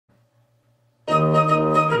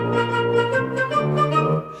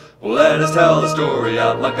let us tell the story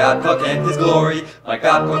of Mike Babcock and his glory. Mike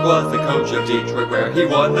Babcock was the coach of Detroit where he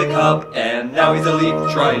won the cup, and now he's a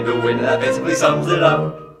Leaf trying to win, and that basically sums it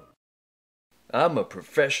up. I'm a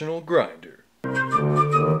professional grinder.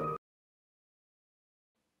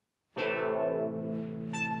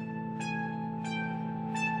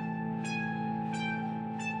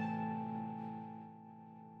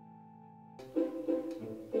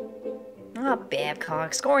 Ah,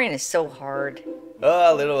 Babcock, scoring is so hard.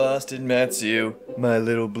 Ah, little Austin Matthew, my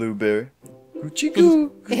little blueberry.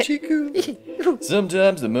 Hoochie-coo, hoochie-coo.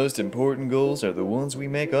 Sometimes the most important goals are the ones we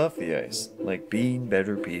make off the ice, like being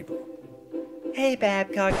better people. Hey,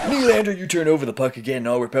 Babcock. Nylander, you turn over the puck again and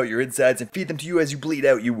I'll rip out your insides and feed them to you as you bleed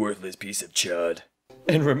out, you worthless piece of chud.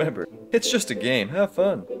 And remember, it's just a game, have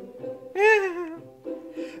fun.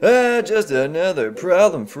 Just another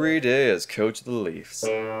problem-free day as coach of the Leafs.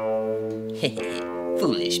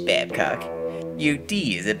 Foolish Babcock. Your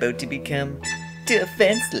D is about to become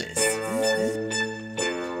defenseless.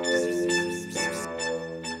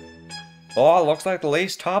 Oh, looks like the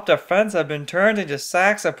Leafs' top defense have been turned into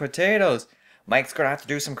sacks of potatoes. Mike's gonna have to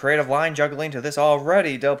do some creative line juggling to this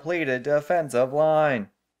already depleted defensive line.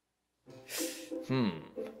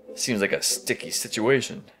 Seems like a sticky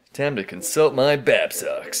situation. Time to consult my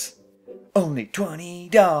Babsocks. Only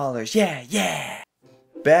 $20, yeah!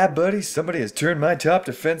 Bad buddy, somebody has turned my top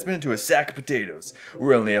defenseman into a sack of potatoes.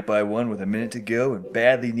 We're only up by 1 with a minute to go and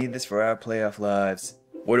badly need this for our playoff lives.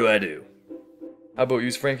 What do I do? How about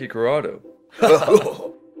use Frankie Corrado?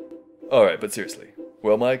 Alright, but seriously.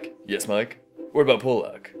 Well, Mike? Yes, Mike? What about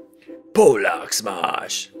Polak? Polak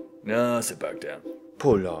smash. No, sit back down.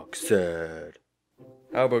 Polak sad.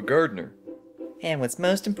 How about Gardner? And what's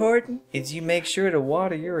most important is you make sure to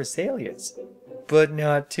water your azaleas. But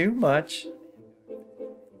not too much.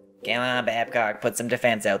 Come on, Babcock, put some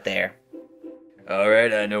defense out there.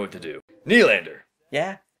 Alright, I know what to do. Nylander!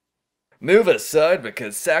 Yeah? Move aside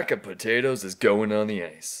because sack of potatoes is going on the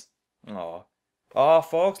ice. Aw. Oh,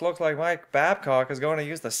 folks, looks like Mike Babcock is going to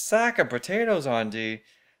use the sack of potatoes on D.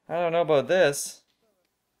 I don't know about this.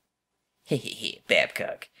 Hehehe,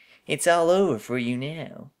 Babcock. It's all over for you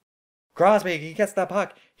now. Crosby, he gets the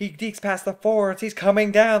puck. He dekes past the forwards. He's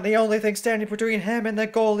coming down. The only thing standing between him and the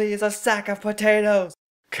goalie is a sack of potatoes.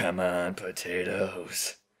 Come on,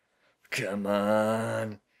 potatoes. Come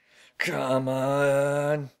on. Come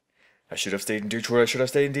on. I should have stayed in Detroit. I should have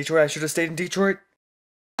stayed in Detroit. I should have stayed in Detroit.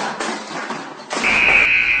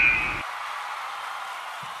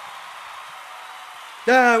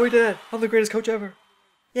 Yeah, we did it. I'm the greatest coach ever.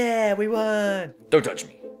 Yeah, we won. Don't touch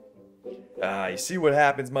me. You see what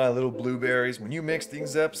happens, my little blueberries? When you mix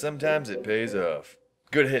things up, sometimes it pays off.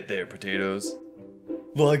 Good hit there, potatoes.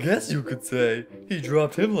 Well, I guess you could say he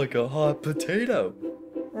dropped him like a hot potato.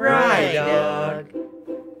 Reidog.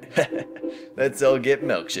 Let's all get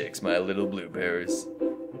milkshakes, my little blueberries.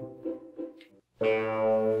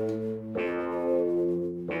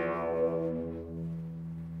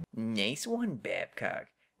 Nice one, Babcock.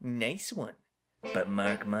 Nice one. But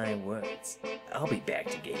mark my words, I'll be back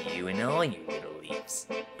to get you and all you little Leafs,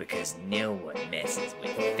 because no one messes with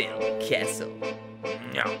Phil Kessel.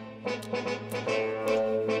 No.